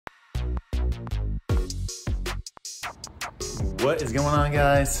What is going on,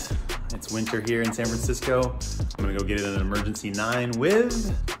 guys? It's winter here in San Francisco. I'm gonna go get an emergency 9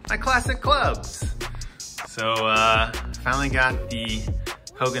 with my classic clubs. So finally got the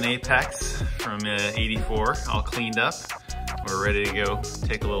Hogan Apex from 84 all cleaned up. We're ready to go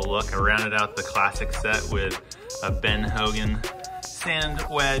take a little look. I rounded out the classic set with a Ben Hogan sand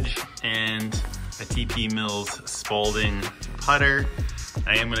wedge and a TP Mills Spalding putter.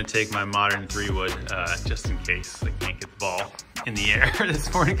 I am gonna take my modern 3-wood just in case I can't get the ball in the air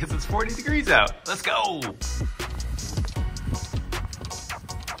this morning because it's 40 degrees out. Let's go.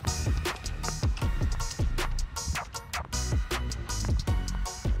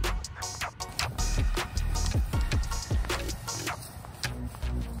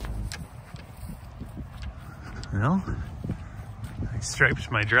 Well, I striped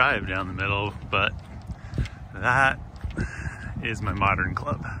my drive down the middle, but that is my modern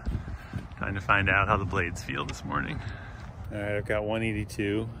club. Trying to find out how the blades feel this morning. All right, I've got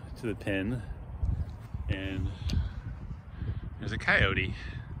 182 to the pin, and there's a coyote.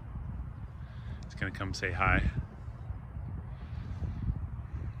 It's gonna come say hi.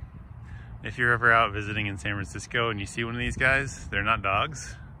 If you're ever out visiting in San Francisco and you see one of these guys, they're not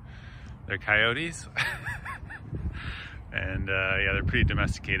dogs, they're coyotes. And yeah, they're pretty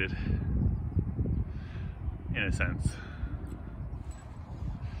domesticated in a sense.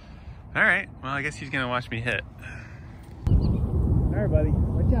 All right, well, I guess he's gonna watch me hit. All right, buddy,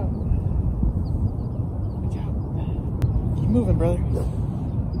 watch out. Watch out. Keep moving, brother.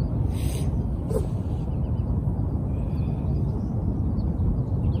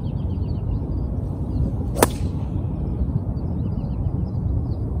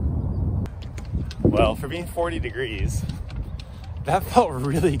 Well, for being 40 degrees, that felt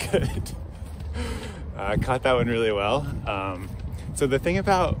really good. I caught that one really well. So the thing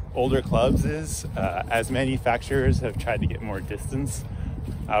about older clubs is, as manufacturers have tried to get more distance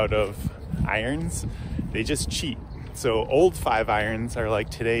out of irons, they just cheat. So old 5 irons are like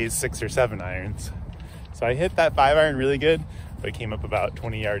today's 6 or 7 irons. So I hit that 5 iron really good, but it came up about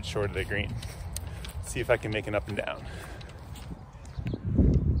 20 yards short of the green. Let's see if I can make an up and down.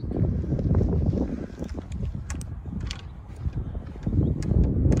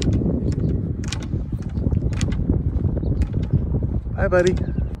 Hi, buddy.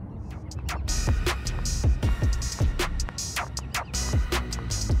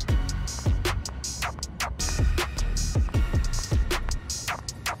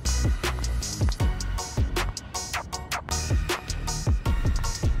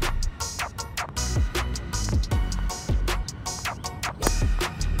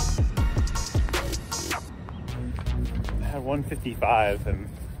 I have 155 and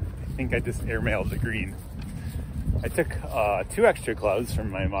I think I just airmailed the green. I took 2 extra clubs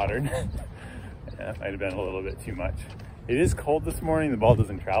from my modern. That might have been a little bit too much. It is cold this morning. The ball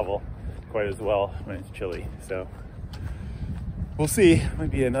doesn't travel quite as well when it's chilly. So we'll see.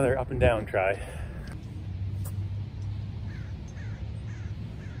 Might be another up and down try.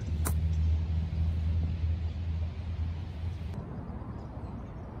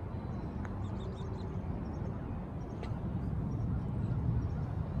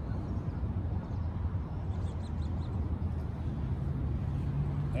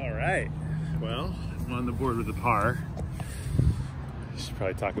 Right, well, I'm on the board with the par. I should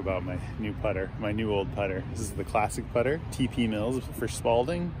probably talk about my new putter, my new old putter. This is the classic putter, TP Mills for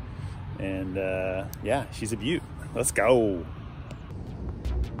Spalding. And yeah, she's a beaut. Let's go.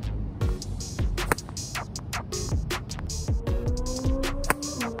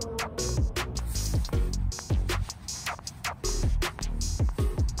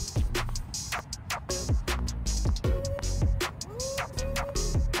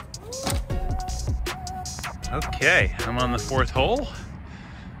 Okay, I'm on the 4th hole,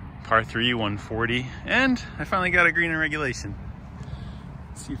 par 3, 140, and I finally got a green in regulation.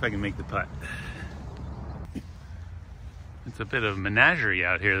 Let's see if I can make the putt. It's a bit of menagerie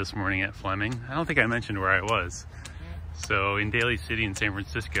out here this morning at Fleming. I don't think I mentioned where I was. So in Daly City in San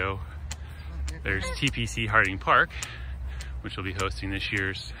Francisco, there's TPC Harding Park, which will be hosting this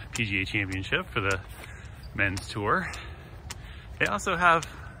year's PGA Championship for the men's tour. They also have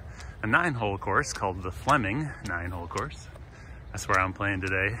a 9-hole course called the Fleming 9-hole course. That's where I'm playing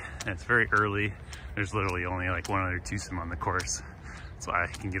today. And it's very early. There's literally only like 1 other twosome on the course. That's why I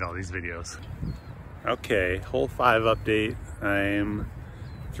can get all these videos. Okay, hole 5 update. I'm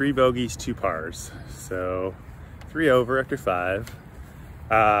 3 bogeys, 2 pars. So 3 over after 5.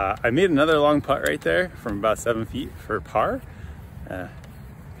 I made another long putt right there from about 7 feet for par.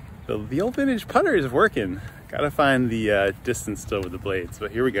 The old vintage putter is working. Gotta find the distance still with the blades, but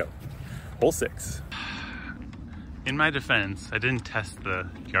here we go. Hole 6. in my defense, I didn't test the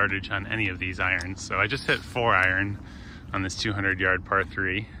yardage on any of these irons. So I just hit 4 iron on this 200-yard par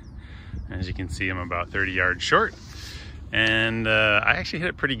 3. As you can see, I'm about 30 yards short. And I actually hit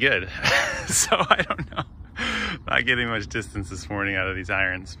it pretty good. So I don't know. Not getting much distance this morning out of these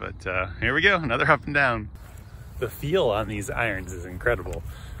irons, but here we go, another up and down. The feel on these irons is incredible.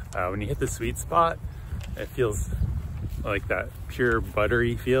 When you hit the sweet spot, it feels like that pure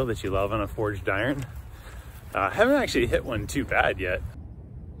buttery feel that you love on a forged iron. I haven't actually hit one too bad yet.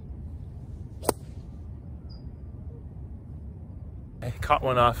 I caught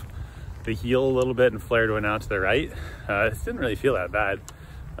one off the heel a little bit and flared one out to the right. It didn't really feel that bad,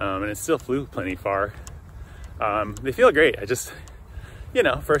 and it still flew plenty far. They feel great. I just, you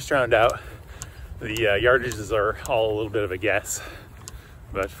know, first round out, the yardages are all a little bit of a guess.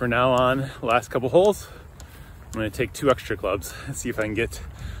 But for now on, last couple holes, I'm gonna take 2 extra clubs and see if I can get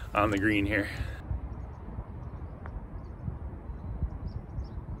on the green here.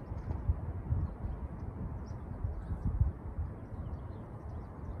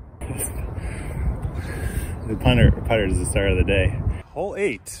 The putter is the start of the day. Hole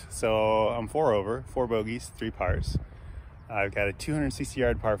 8, so I'm 4 over, 4 bogeys, 3 pars. I've got a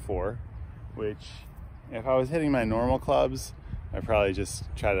 260-yard par 4, which if I was hitting my normal clubs, I'd probably just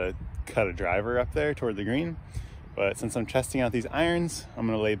try to cut a driver up there toward the green. But since I'm testing out these irons, I'm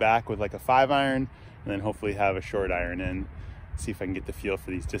gonna lay back with like a 5 iron and then hopefully have a short iron in, see if I can get the feel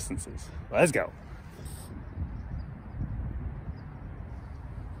for these distances. Let's go.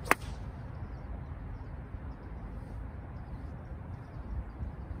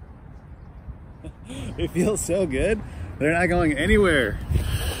 It feels so good. They're not going anywhere.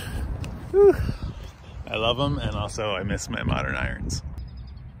 Whew. I love them, and also I miss my modern irons.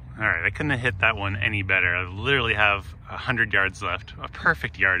 All right, I couldn't have hit that one any better. I literally have 100 yards left, a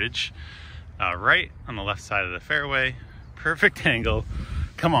perfect yardage, right on the left side of the fairway, perfect angle.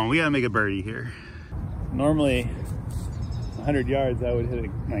 Come on, we gotta make a birdie here. Normally, 100 yards, I would hit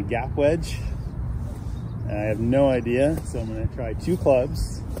my gap wedge. And I have no idea, so I'm gonna try 2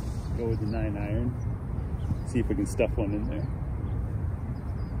 clubs, go with the 9 iron, see if we can stuff one in there.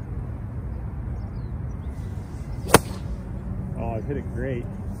 Oh, I've hit it great.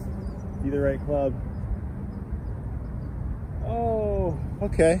 See the right club. Oh,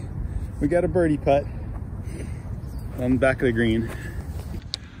 okay. We got a birdie putt on the back of the green.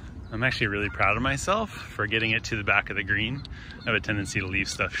 I'm actually really proud of myself for getting it to the back of the green. I have a tendency to leave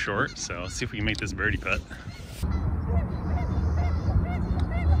stuff short, so let's see if we can make this birdie putt.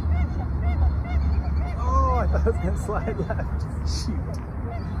 Oh, I thought it was gonna slide left. Shoot.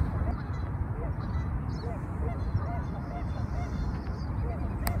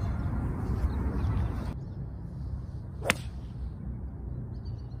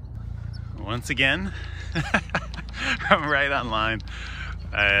 Once again, I'm right on line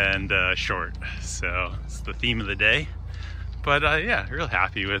and short. So it's the theme of the day. But yeah, real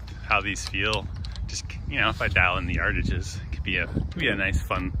happy with how these feel. Just, you know, if I dial in the yardages, it could be a nice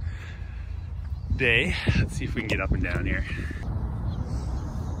fun day. Let's see if we can get up and down here.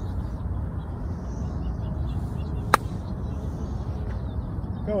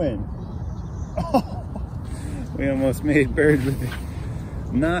 Go in. Oh, we almost made bird with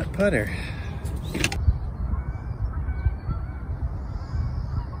it. Not putter.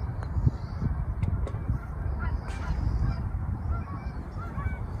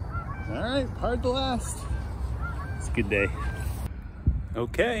 All right, hard to last. It's a good day.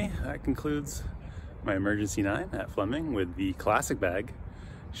 Okay, that concludes my emergency 9 at Fleming with the classic bag.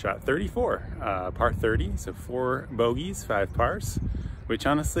 Shot 34, par 30, so 4 bogeys, 5 pars, which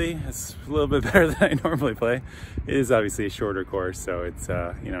honestly is a little bit better than I normally play. It is obviously a shorter course, so it's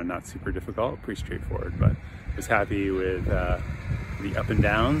you know, not super difficult, pretty straightforward, but I was happy with the up and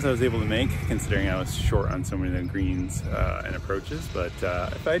downs I was able to make, considering I was short on so many of the greens and approaches. But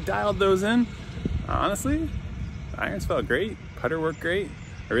if I dialed those in, honestly, the irons felt great, putter worked great.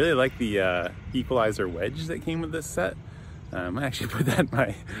 I really like the equalizer wedge that came with this set. I might actually put that in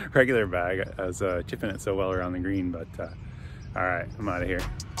my regular bag. I was chipping it so well around the green, but all right, I'm out of here.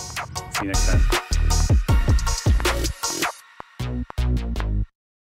 See you next time.